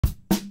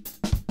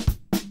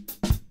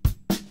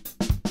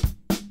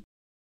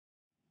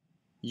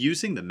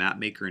Using the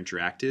MapMaker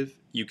Interactive,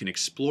 you can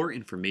explore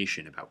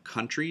information about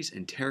countries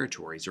and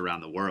territories around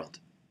the world.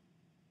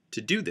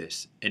 To do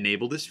this,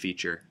 enable this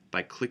feature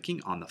by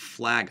clicking on the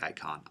flag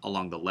icon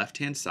along the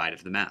left-hand side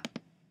of the map.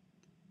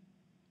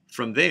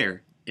 From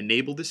there,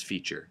 enable this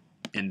feature,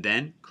 and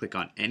then click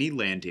on any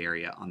land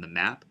area on the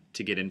map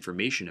to get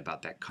information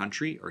about that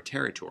country or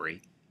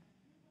territory,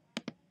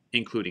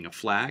 including a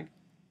flag,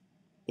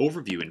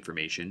 overview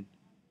information,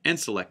 and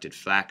selected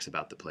facts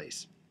about the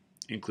place,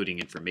 including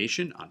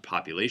information on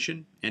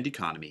population and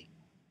economy.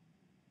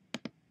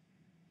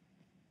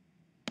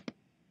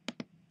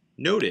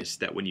 Notice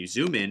that when you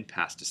zoom in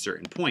past a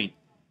certain point,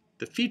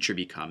 the feature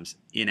becomes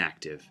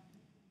inactive.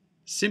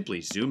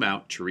 Simply zoom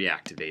out to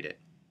reactivate it.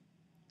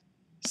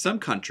 Some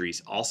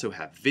countries also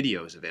have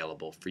videos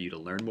available for you to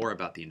learn more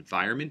about the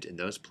environment in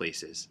those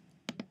places.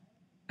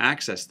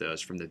 Access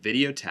those from the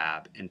Video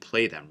tab and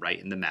play them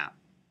right in the map.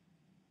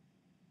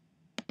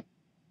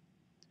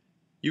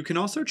 You can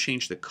also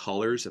change the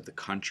colors of the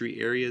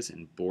country areas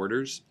and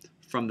borders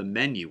from the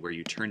menu where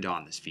you turned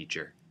on this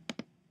feature.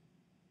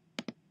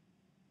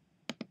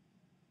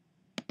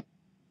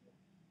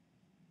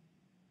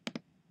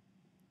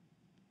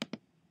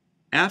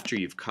 After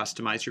you've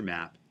customized your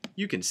map,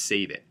 you can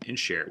save it and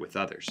share it with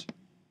others.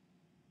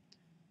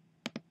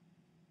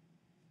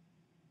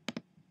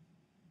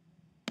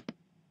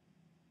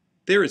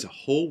 There is a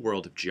whole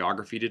world of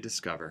geography to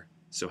discover,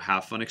 so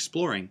have fun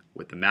exploring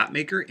with the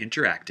MapMaker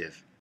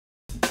Interactive.